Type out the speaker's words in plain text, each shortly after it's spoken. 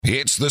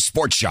It's the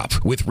Sports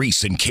Shop with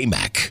Reese and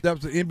Kmac. That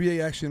was the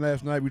NBA action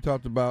last night. We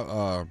talked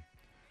about,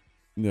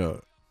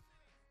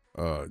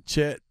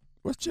 Chet.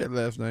 What's Chet's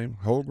last name?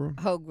 Holmgren?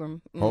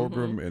 Holmgren.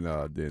 Holmgren and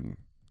then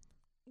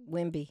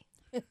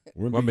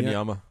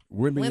Wembanyama.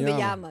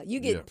 Wembanyama. You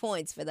get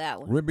points for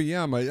that one.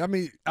 Wembanyama. I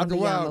mean, after a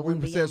while,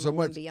 we said so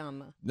much.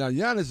 Wembanyama. Now,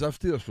 Giannis, I'm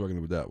still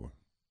struggling with that one.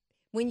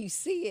 When you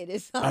see it,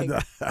 it's like,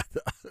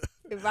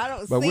 if I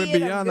don't But see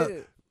it, I'm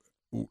good.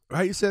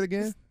 How you say it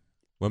again?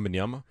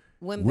 Wembanyama.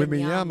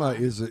 Wembanyama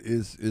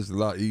is a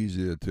lot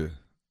easier to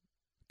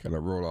kind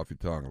of roll off your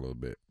tongue a little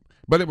bit.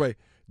 But anyway,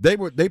 they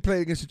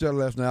played against each other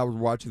last night. I was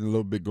watching a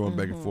little bit going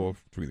back and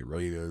forth between the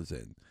Raiders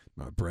and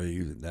my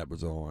Braves, and that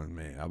was on.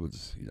 Man, I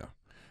was,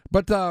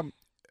 But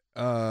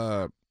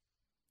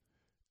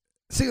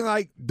seems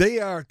like they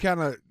are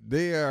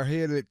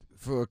headed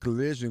for a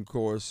collision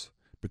course,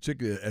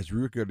 particularly as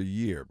Rookie of the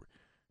Year.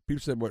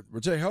 People said, well,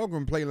 Jay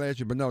Holmgren played last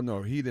year, but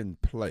no, he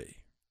didn't play.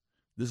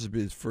 This has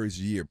been his first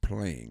year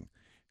playing.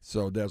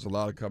 So there's a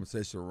lot of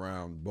conversation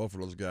around both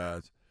of those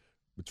guys.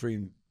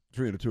 Between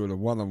the two of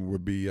them, one of them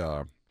would be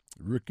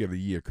Rookie of the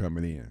Year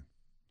coming in.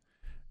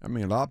 I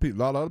mean, a lot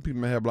of other people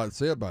may have a lot to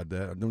say about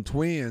that. Them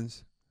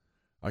twins,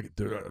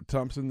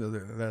 Thompson,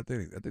 I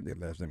think their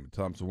last name is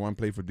Thompson. One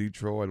played for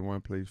Detroit and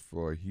one plays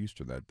for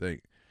Houston, I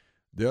think.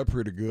 They're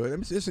pretty good. I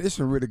mean, it's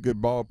some really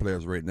good ball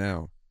players right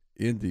now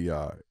in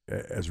the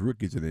as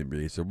rookies in the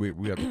NBA. So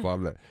we have to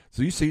follow that.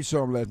 So you see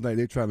some last night.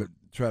 They try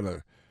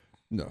to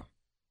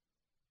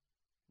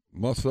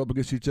muscle up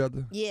against each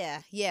other. Yeah.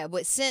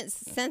 But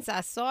since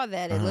I saw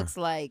that, it looks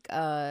like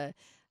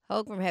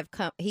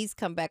Holmgren he's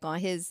come back on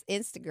his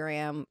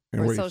Instagram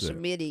or social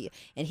media,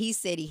 and he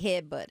said he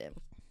headbutted him.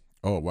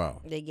 Oh wow!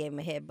 They gave him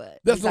a headbutt.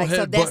 That's no headbutt.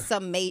 So that's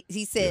some mate.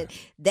 He said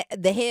that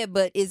the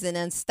headbutt is an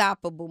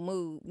unstoppable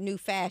move, new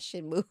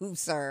fashion move,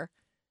 sir.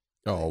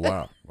 Oh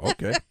wow!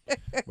 Okay,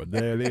 but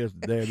there it is.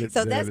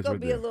 So that's gonna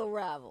be a little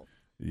rival.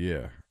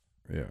 Yeah.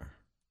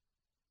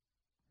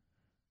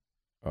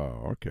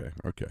 Oh, okay.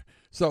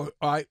 So,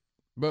 all right,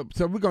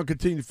 so we're gonna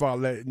continue to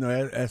follow that.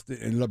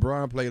 And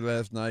LeBron played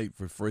last night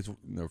for first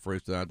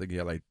time. I think he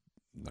had like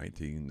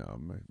 19,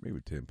 maybe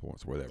 10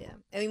 points, whatever. Yeah,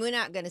 I mean we're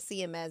not gonna see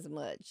him as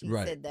much. He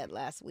said that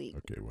last week.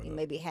 Okay, whatever.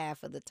 Maybe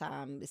half of the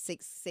time,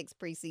 six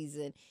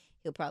preseason,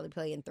 he'll probably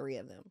play in 3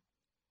 of them.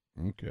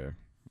 Okay.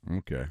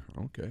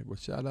 Well,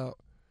 shout out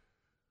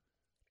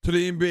to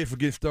the NBA for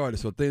getting started.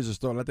 So things are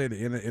starting. I think the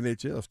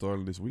NHL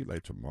started this week,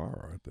 like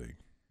tomorrow. I think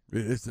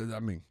it's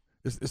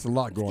a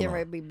lot going on. Getting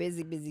ready to be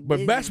busy.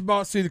 But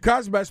basketball season,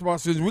 college basketball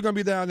season, we're gonna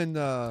be down in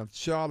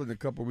Charlotte in a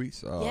couple of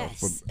weeks. Yes.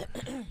 For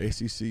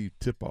ACC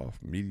tip-off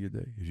media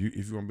day.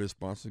 If you want to be a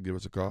sponsor, give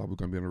us a call. We're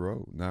gonna be on the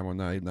road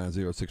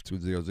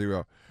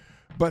 919-890-6200.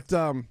 But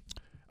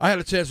I had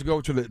a chance to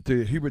go to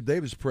the Hubert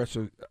Davis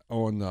presser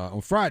on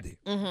Friday,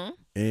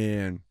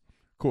 and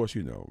of course, I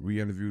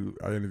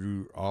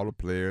interviewed all the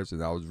players,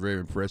 and I was very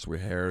impressed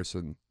with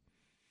Harrison.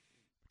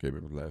 Can't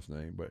remember his last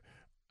name, but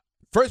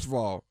first of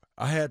all,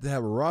 I had to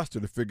have a roster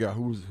to figure out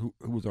who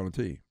was on the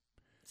team.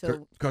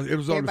 So because it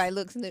was everybody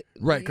looks new,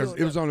 right, because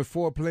it was only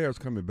 4 players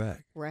coming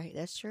back. Right,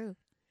 that's true.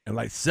 And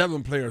like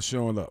 7 players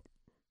showing up,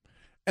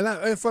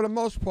 and for the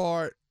most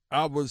part,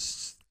 I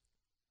was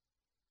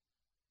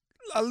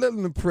a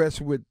little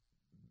impressed with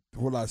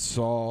what I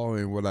saw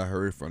and what I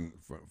heard from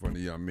the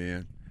young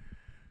men.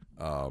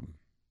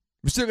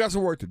 We still got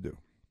some work to do,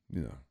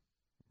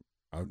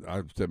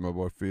 I said my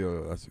boy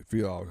Phil. I said,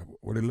 Phil,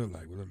 what it look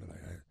like?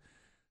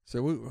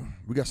 So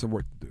we got some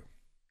work to do.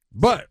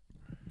 But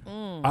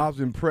I was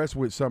impressed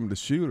with some of the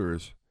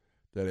shooters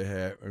that they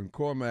had. And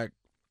Kmac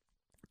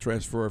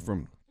transferred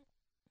from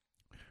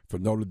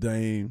Notre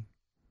Dame.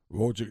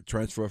 Wojcik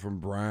transferred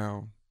from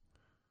Brown.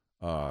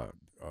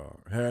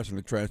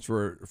 Harrison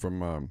transferred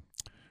from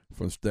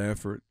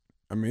Stanford.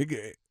 I mean,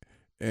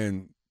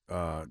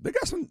 they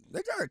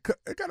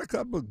got a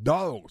couple of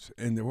dogs,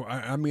 and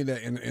I mean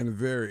that in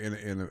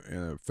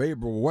a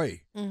favorable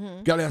way.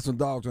 Got to have some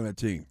dogs on that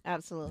team.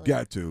 Absolutely,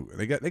 got to.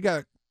 They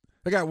got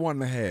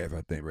 1.5,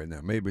 I think, right now.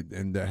 Maybe,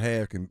 and the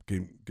half can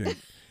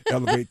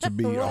elevate to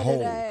be a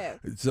whole.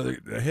 So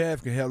the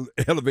half can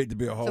elevate to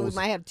be a whole. So we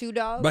might have 2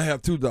 dogs. Might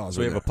have 2 dogs.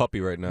 So we have a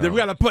puppy right now. Then we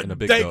got a puppy. And a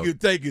big thank dog. you.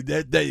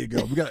 There you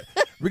go.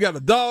 We got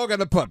a dog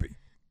and a puppy.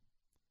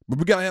 But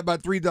we gotta have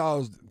about 3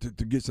 dollars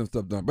to get some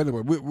stuff done. But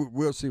anyway,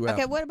 we'll see what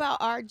happens. Okay, what about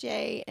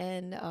RJ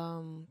and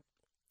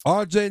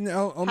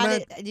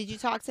RJ? Did you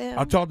talk to him?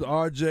 I talked to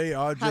RJ.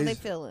 How they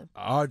feeling?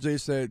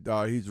 RJ said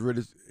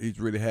he's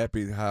really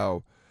happy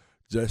how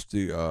just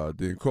the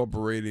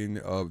incorporating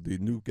of the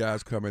new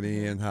guys coming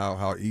in,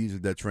 how easy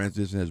that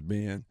transition has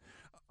been.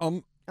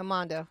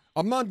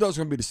 Armando's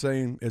gonna be the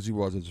same as he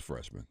was as a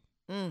freshman.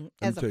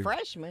 As a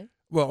freshman?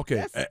 Well,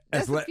 okay,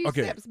 that's a few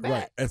steps back.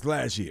 Right, as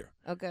last year.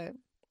 Okay.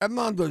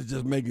 Armando's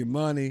just making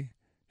money.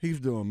 He's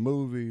doing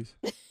movies.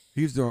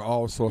 He's doing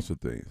all sorts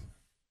of things.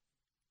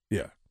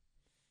 Yeah.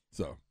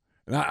 So,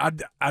 and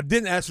I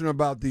didn't ask him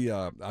about the.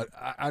 I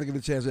didn't get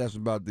a chance to ask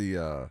him about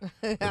the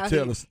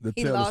Taylor he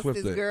Taylor lost Swift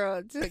his thing.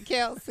 girl to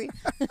Kelsey.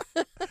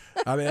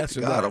 I didn't ask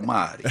him. God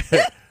Almighty.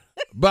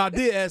 But I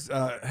did ask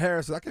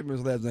Harrison. I can't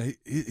remember his last name.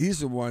 He's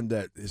the one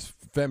that his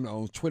family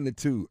owns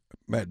 22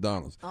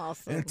 McDonald's.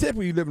 Awesome. And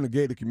typically, you live in a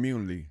gated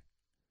community,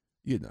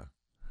 you know.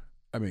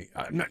 I mean,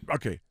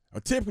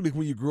 typically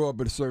when you grow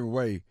up in a certain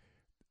way,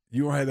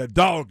 you don't have that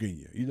dog in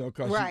you, you know.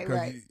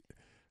 Right.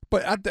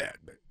 But I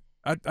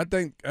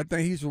think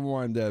he's the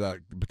one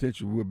that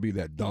potentially would be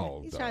that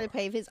dog. He's trying to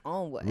pave his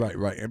own way.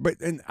 Right.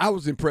 And I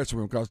was impressed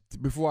with him because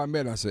before I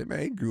met him, I said, man,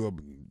 he grew up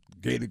in a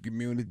gated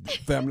community,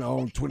 family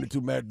owned 22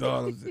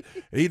 McDonald's.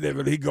 He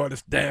go to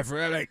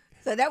Stanford.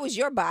 So that was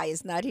your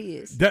bias, not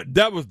his.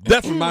 That was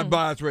definitely my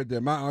bias right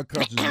there. My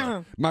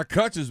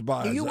unconscious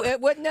bias.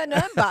 It wasn't nothing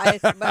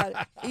unbiased about it.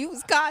 You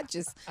was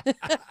conscious.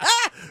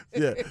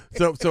 Yeah.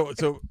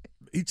 So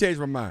he changed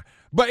my mind.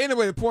 But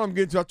anyway, the point I'm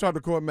getting to, I talked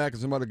to Kmac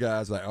and some other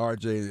guys like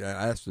RJ.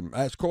 I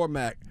asked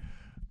Kmac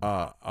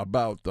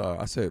about.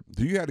 I said,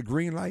 "Do you have a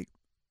green light?"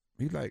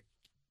 He's like,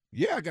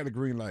 "Yeah, I got a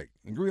green light.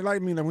 And green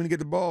light means that when you get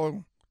the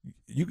ball,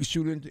 you can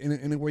shoot it in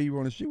any way you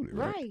want to shoot it."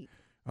 Right.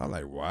 I'm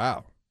like,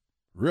 "Wow,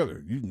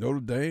 really? You Notre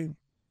Dame?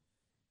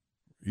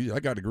 I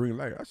got the green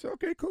light." I said,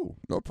 "Okay, cool,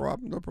 no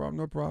problem."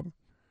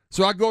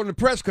 So I go in the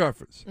press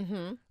conference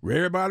with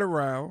everybody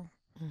around,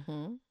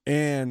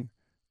 and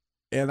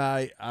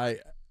I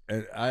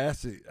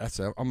asked it. I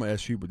said, "I'm gonna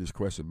ask Hubert this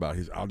question about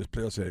all these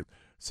players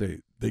say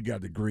they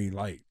got the green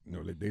light. You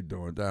know, they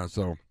doing down."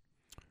 So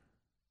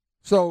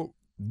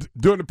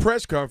during the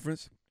press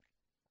conference,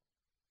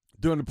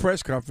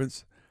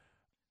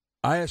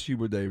 I asked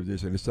Hubert Davis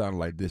this, and it sounded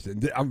like this.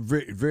 And I'm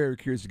very, very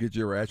curious to get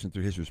your reaction to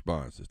his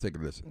response. Let's take a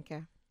listen.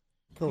 Okay.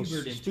 Coach,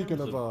 speaking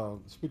of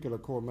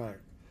Kmac,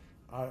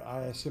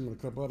 I asked him and a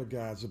couple other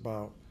guys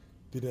about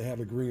did they have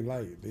a green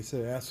light. They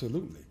said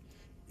absolutely.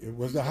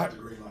 Was that high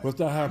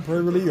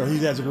priority, or he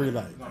has a green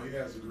light? No, he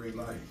has a green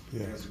light.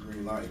 Yeah. He has a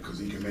green light because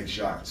he can make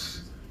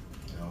shots.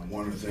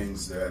 One of the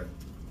things that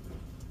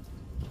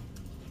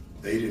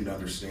they didn't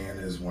understand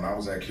is when I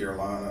was at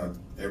Carolina,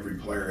 every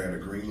player had a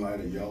green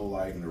light, a yellow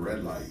light, and a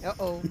red light.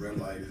 The red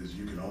light is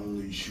you can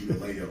only shoot a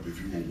layup if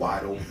you were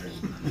wide open.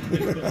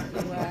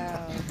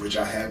 Wow. Which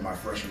I had my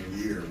freshman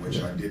year,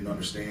 which I didn't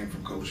understand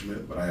from Coach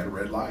Schmidt, but I had a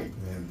red light.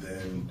 And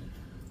then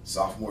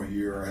sophomore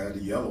year, I had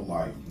the yellow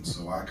light, and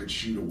so I could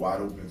shoot a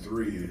wide open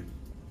three,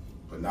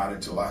 but not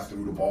until I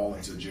threw the ball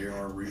into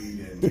J.R. Reed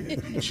and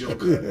Pete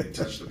Chilcutt and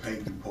touched the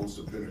paint through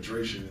post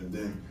penetration. And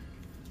then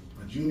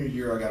my junior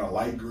year, I got a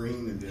light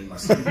green, and then my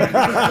senior year,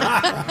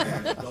 I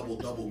had a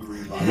double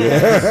green light.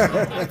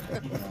 Yeah.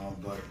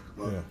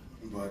 So,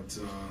 but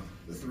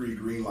the three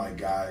green light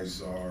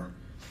guys are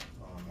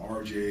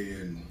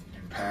RJ and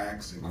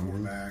Pax and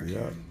Kmac,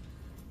 and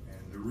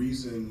the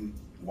reason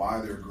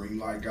why they're green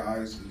light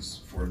guys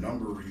is for a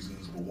number of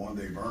reasons, but one,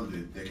 they've earned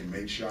it. They can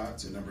make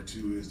shots, and number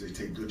two is they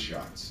take good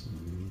shots.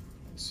 And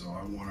so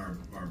I want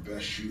our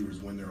best shooters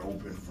when they're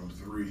open from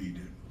three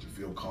to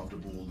feel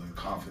comfortable and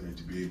confident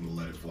to be able to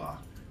let it fly.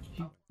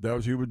 That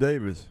was Hubert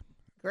Davis.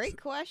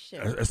 Great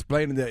question.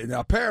 Explaining that.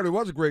 Now, apparently it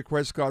was a great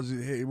question because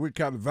we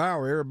kind of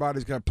viral.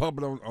 Everybody's kind of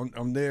pumping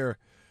on their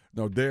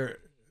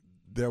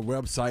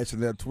websites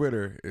and their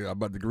Twitter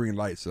about the green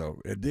light.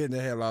 So it did. They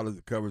had a lot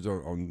of coverage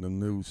on the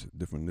news,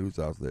 different news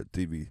outlets,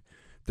 TV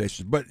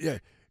stations. But yeah,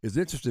 it's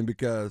interesting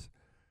because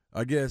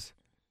I guess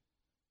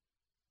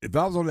if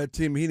I was on that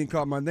team and he didn't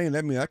call my name,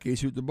 that means I can't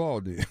shoot the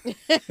ball then.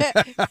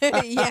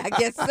 Yeah, I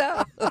guess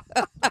so.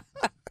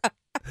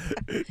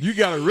 You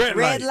got a red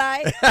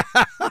light.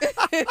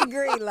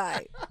 Green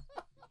light.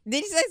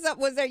 Did he say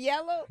something? Was there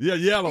yellow? Yeah,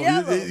 yellow.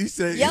 He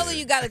said yellow.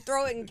 You got to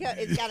throw it and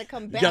it's got to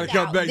come back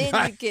out. Then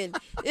you can.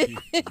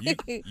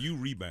 you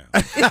rebound.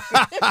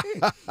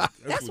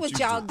 That's what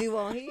y'all do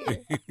on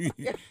here.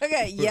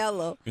 Okay,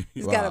 yellow.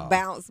 He's got to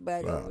bounce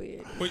back over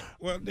here.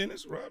 Well,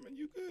 Dennis Rodman,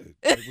 you good.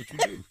 That's what you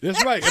do.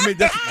 That's right. I mean,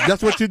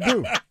 that's what you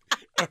do.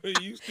 I mean,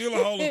 you still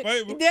a Hall of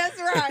Famer. That's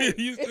right.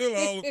 You still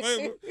a Hall of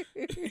Famer.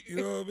 You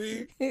know what I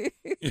mean?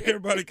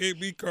 Everybody can't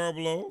be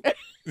Carmelo.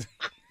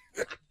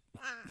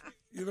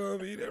 You know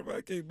what I mean?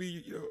 Everybody can't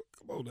be,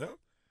 come on now.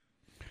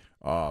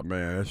 Oh,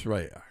 man, that's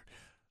right.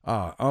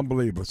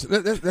 Unbelievable. So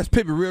let's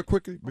pivot real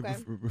quickly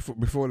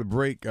before the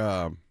break.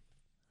 I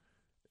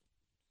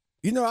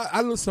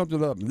looked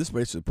something up, and this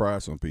may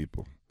surprise some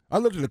people. I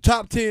looked at the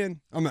top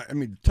 10.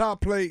 The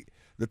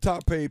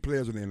top paid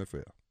players in the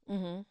NFL.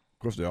 Mm-hmm. Of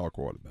course, they're all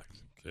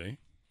quarterbacks. Okay.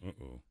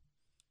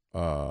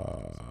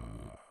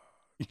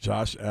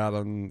 Josh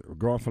Allen,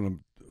 going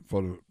from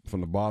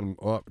the bottom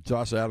up.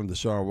 Josh Allen,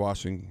 Deshaun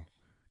Watson,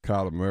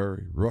 Kyler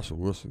Murray, Russell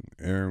Wilson,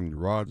 Aaron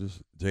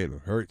Rodgers,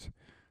 Jalen Hurts,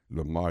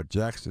 Lamar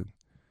Jackson,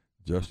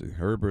 Justin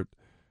Herbert,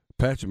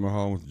 Patrick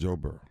Mahomes, Joe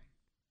Burrow.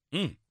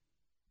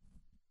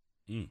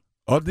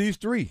 Of these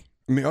three,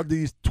 of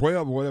these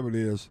 12 or whatever it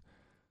is,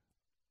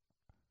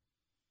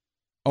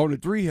 only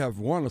three have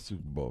won a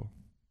Super Bowl.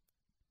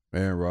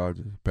 Aaron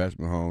Rodgers, Patrick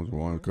Mahomes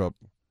won a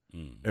couple,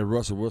 and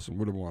Russell Wilson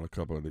would have won a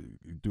couple.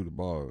 He threw the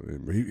ball,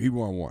 but he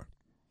won one.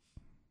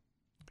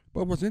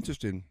 But what's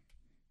interesting,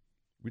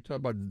 we talked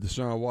about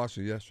Deshaun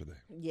Watson yesterday.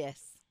 Yes.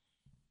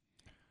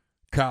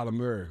 Kyler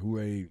Murray, who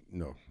we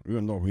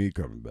don't know when he's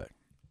coming back.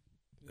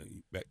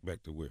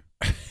 back to where?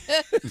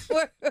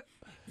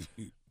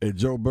 And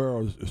Joe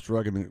Burrow is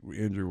struggling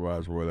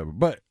injury-wise or whatever.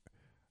 But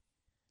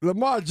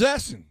Lamar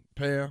Jackson,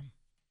 Pam.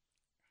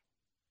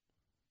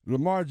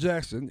 Lamar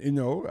Jackson,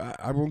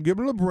 I won't give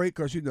him a break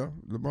because,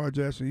 Lamar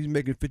Jackson, he's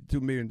making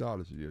 $52 million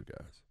a year,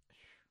 guys.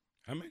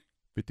 How many?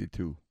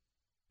 52.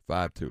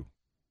 5-2.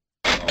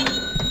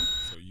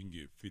 So you can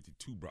get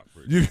 52 Brock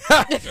Purdy.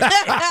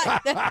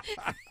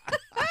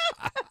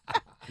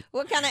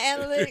 What kind of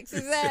analytics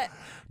is that?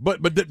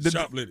 But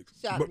Shoplitics.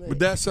 But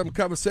that's some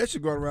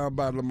conversation going around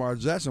about Lamar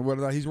Jackson,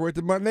 whether or not he's worth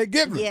the money they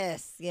give him.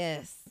 Yes.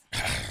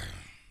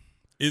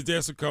 Is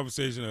there some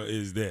conversation or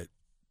is that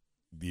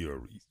the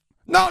Reese?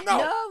 No.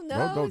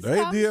 No. They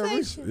ain't the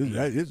Reese.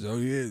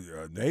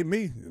 It ain't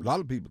me. A lot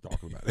of people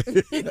talking about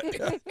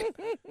it.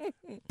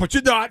 But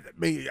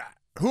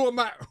who am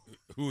I?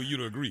 Who are you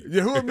to agree?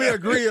 Yeah, who am I to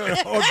agree or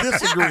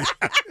disagree?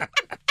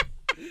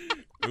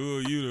 Who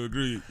are you to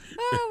agree?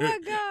 Oh, my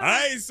God.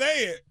 I ain't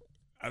say it.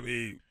 I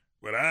mean,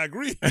 but I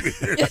agree.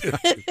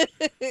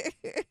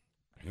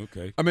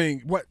 Okay. I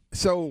mean, what?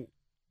 So,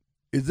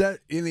 is that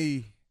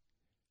any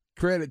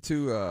credit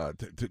to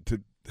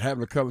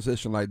having a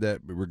conversation like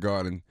that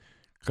regarding?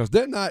 Because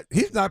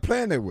he's not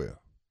playing that well.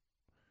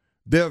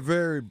 They're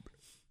very.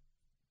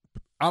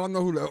 I don't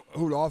know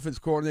who the offense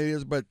coordinator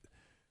is, but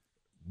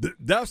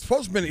that was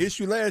supposed to be an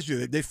issue last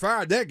year. They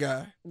fired that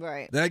guy.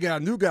 Right. Then they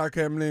got a new guy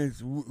coming in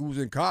who's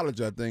in college,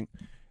 I think.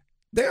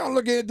 They don't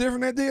look any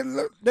different than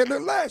they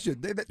looked last year.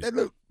 They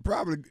look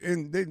probably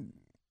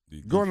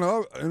going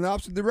in the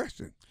opposite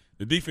direction.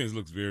 The defense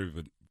looks very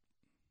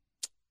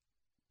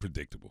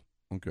predictable.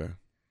 Okay.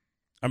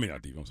 I mean,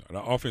 not defense. I'm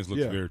sorry. The offense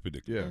looks very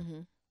predictable. Yeah. Mm-hmm.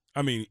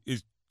 I mean,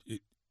 it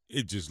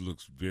just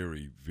looks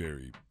very,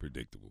 very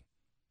predictable.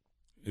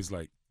 It's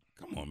like,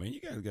 come on, man, you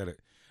guys got to.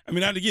 I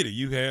mean, not to get it.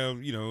 You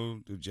have,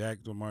 the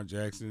Lamar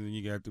Jackson, and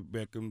you got the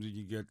Beckhams, and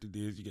you got the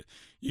this, you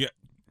got.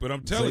 But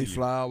I'm telling Zay you,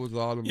 Flowers,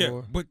 all them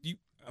boys. but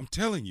I'm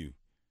telling you,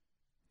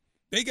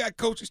 they got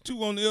coaches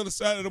too on the other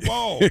side of the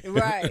ball.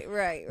 Right.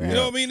 You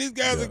know what I mean? These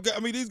guys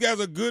these guys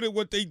are good at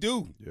what they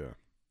do. Yeah.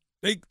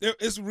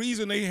 It's the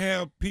reason they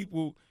have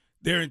people.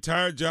 Their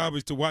entire job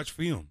is to watch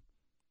film.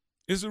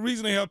 It's the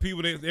reason they have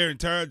people that their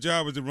entire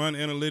job is to run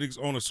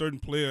analytics on a certain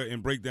player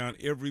and break down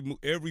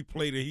every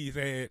play that he's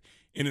had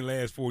in the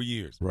last 4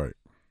 years. Right.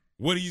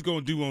 What he's going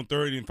to do on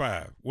 3rd and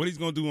 5. What he's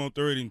going to do on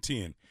 3rd and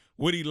 10.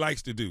 What he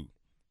likes to do.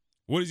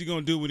 What is he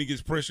going to do when he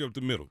gets pressure up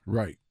the middle?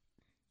 Right.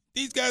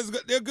 These guys,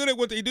 they're good at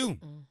what they do.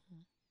 Mm-hmm.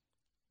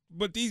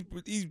 But these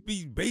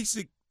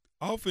basic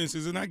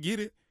offenses, and I get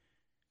it,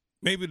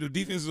 maybe the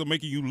defenses are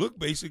making you look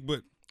basic,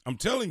 but I'm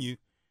telling you,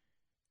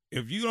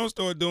 if you don't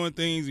start doing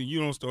things and you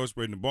don't start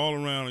spreading the ball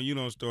around and you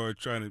don't start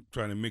trying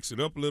to mix it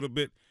up a little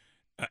bit,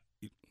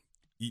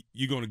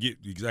 you're going to get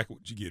exactly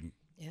what you're getting.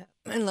 Yeah.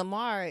 And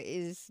Lamar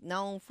is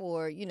known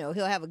for, he'll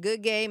have a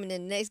good game and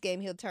then the next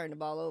game he'll turn the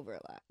ball over a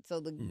lot. So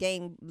the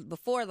game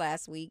before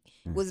last week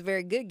was a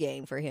very good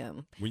game for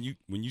him. When you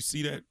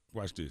see that,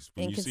 watch this.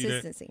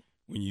 Inconsistency.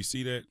 When you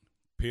see that,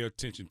 pay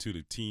attention to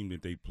the team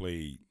that they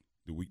played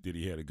the week that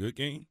he had a good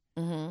game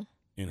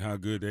and how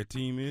good that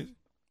team is.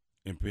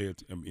 And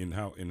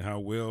how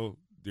well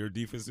their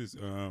defenses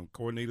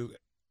coordinators,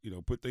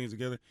 put things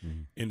together,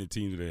 and the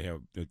teams that they have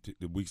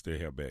the weeks they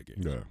have bad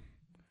games. Yeah.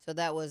 So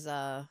that was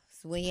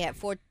when he had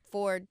four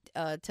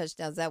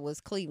touchdowns. That was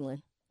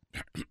Cleveland,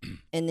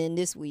 and then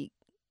this week,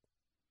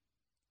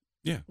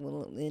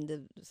 well, in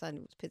the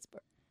Sunday was Pittsburgh.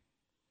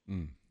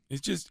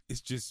 It's just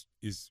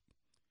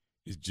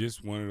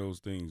one of those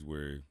things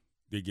where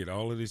they get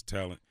all of this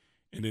talent,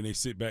 and then they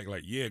sit back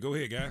like, yeah, go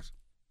ahead, guys.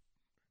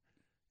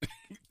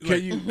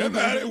 That's not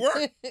how it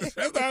works.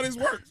 That's not how this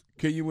works.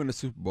 Can you win a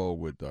Super Bowl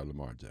with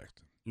Lamar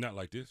Jackson? Not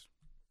like this.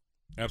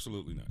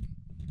 Absolutely not.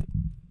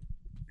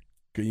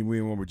 Can you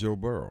win one with Joe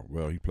Burrow?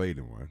 Well, he played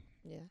in one.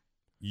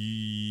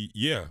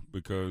 Yeah,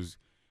 because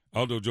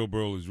although Joe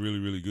Burrow is really,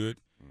 really good,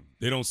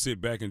 they don't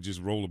sit back and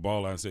just roll the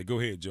ball out and say,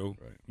 go ahead, Joe,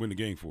 win the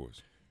game for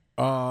us.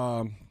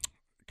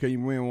 Can you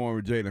win one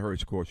with Jalen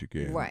Hurts? Of course you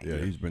can. Right. Yeah,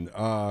 he's been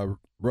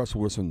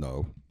Russell Wilson,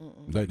 no.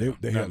 They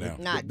Not have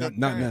now.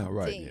 Not now,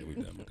 right. team. Yeah,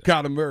 we're done with that.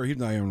 Kyler Murray,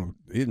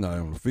 he's not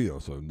on the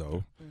field, so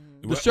no.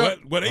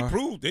 Well, they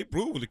proved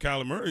with the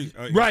Kyler Murray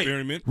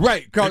experiment.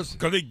 Right, because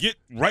they get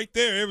right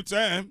there every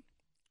time,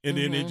 and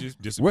then they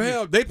just disappear.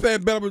 well, they play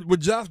better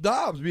with Josh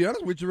Dobbs, to be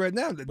honest with you right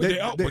now. But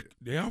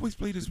they always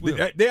play this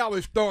well. They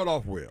always start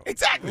off well.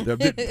 Exactly.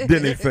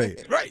 Then they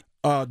fade. Right.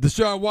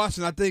 Deshaun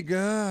Watson, I think,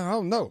 I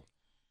don't know.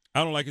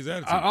 I don't like his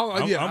attitude.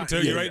 I'm going to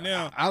tell you right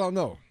now. I don't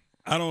know.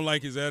 I don't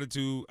like his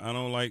attitude. I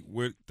don't like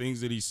what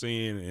things that he's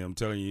saying. And I'm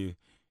telling you,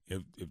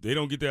 if they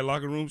don't get that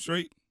locker room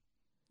straight,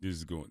 this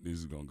is going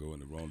to go in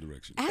the wrong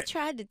direction. I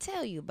tried to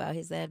tell you about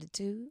his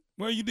attitude.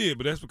 Well, you did,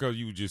 but that's because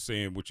you were just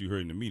saying what you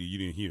heard in the media. You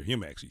didn't hear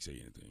him actually say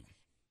anything.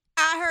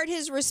 I heard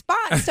his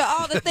response to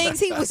all the things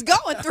he was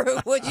going through.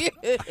 Would you?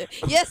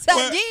 Yes,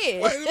 I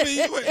did.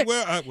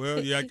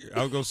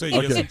 I was gonna say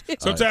okay. yes.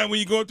 Sometimes when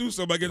you're going through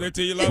something, I guess they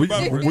tell you a lot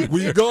about it.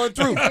 When you're going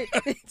through.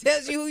 It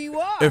tells you who you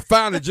are. And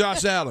finally,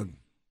 Josh Allen.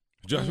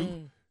 Josh,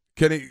 who?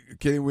 Can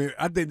he win?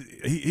 I think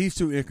he's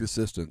too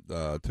inconsistent.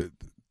 The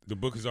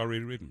book is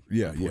already written.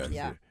 Yeah.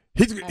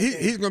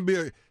 He's gonna be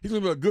a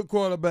good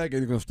quarterback, and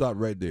he's gonna stop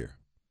right there.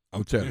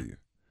 I'm telling you,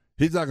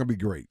 he's not gonna be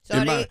great. So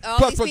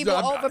all these people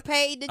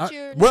overpaid that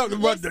you're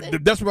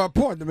that's my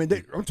point. I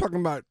mean, I'm talking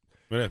about.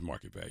 Well, that's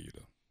market value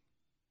though.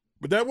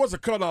 But that was a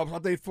cutoff. I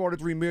think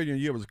 $43 million a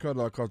year was a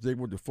cutoff because they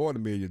went to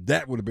 $40 million.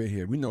 That would have been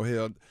here. We know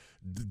hell,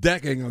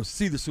 Dak ain't gonna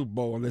see the Super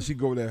Bowl unless he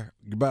go there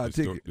and buy a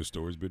ticket. The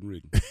story's been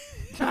written.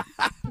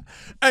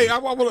 Hey, I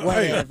want to.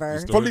 Hey,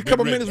 for these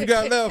couple minutes we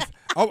got left,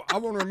 I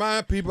want to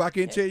remind people I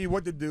can't tell you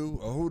what to do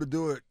or who to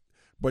do it,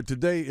 but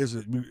today is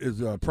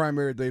a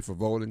primary day for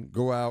voting.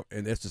 Go out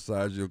and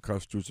exercise your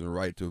constitutional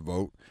right to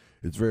vote.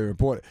 It's very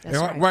important. That's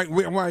and right.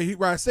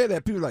 When I say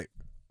that, people are like,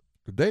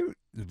 today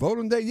is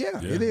voting day.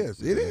 Yeah, it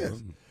is. It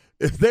is.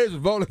 If there's a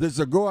voter,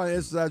 so go out and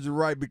exercise your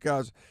right,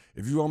 because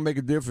if you want to make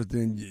a difference,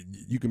 then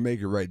you can make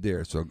it right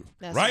there. So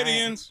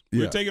write-ins.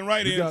 We're taking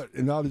write-ins.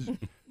 In all these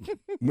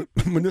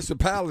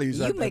municipalities.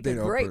 You make a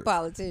great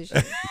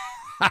politician.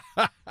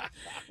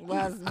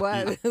 Why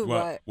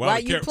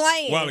you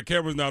playing? While the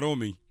camera's not on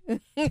me.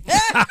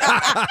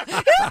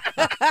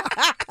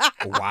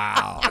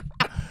 Wow,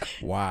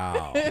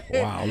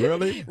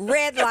 really?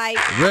 Red light.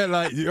 Red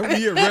light.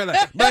 Yeah, red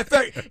light. Matter of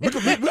fact, we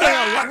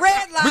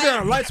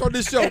got lights on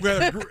this show. We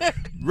got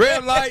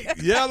red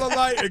light, yellow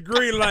light, and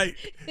green light.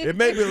 It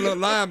may be a little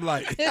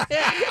limelight.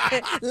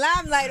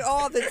 Limelight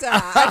all the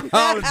time.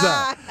 All the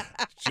time.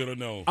 Should have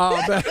known. Oh,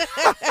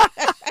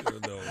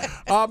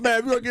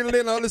 man, we're going to get it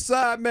in on the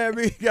side, man.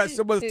 We got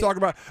so much to talk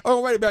about.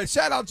 Oh, wait a minute.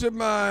 Shout out to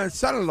my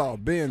son-in-law,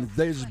 Ben.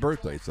 Today's his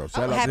birthday. So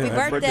shout out to him.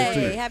 Happy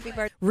birthday. Happy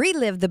birthday.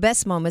 Relive the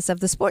best moments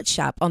of the Sports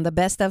Shop on the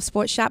Best of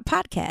Sports Shop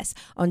podcast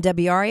on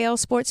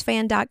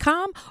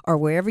WRLSportsFan.com or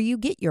wherever you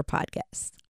get your podcasts.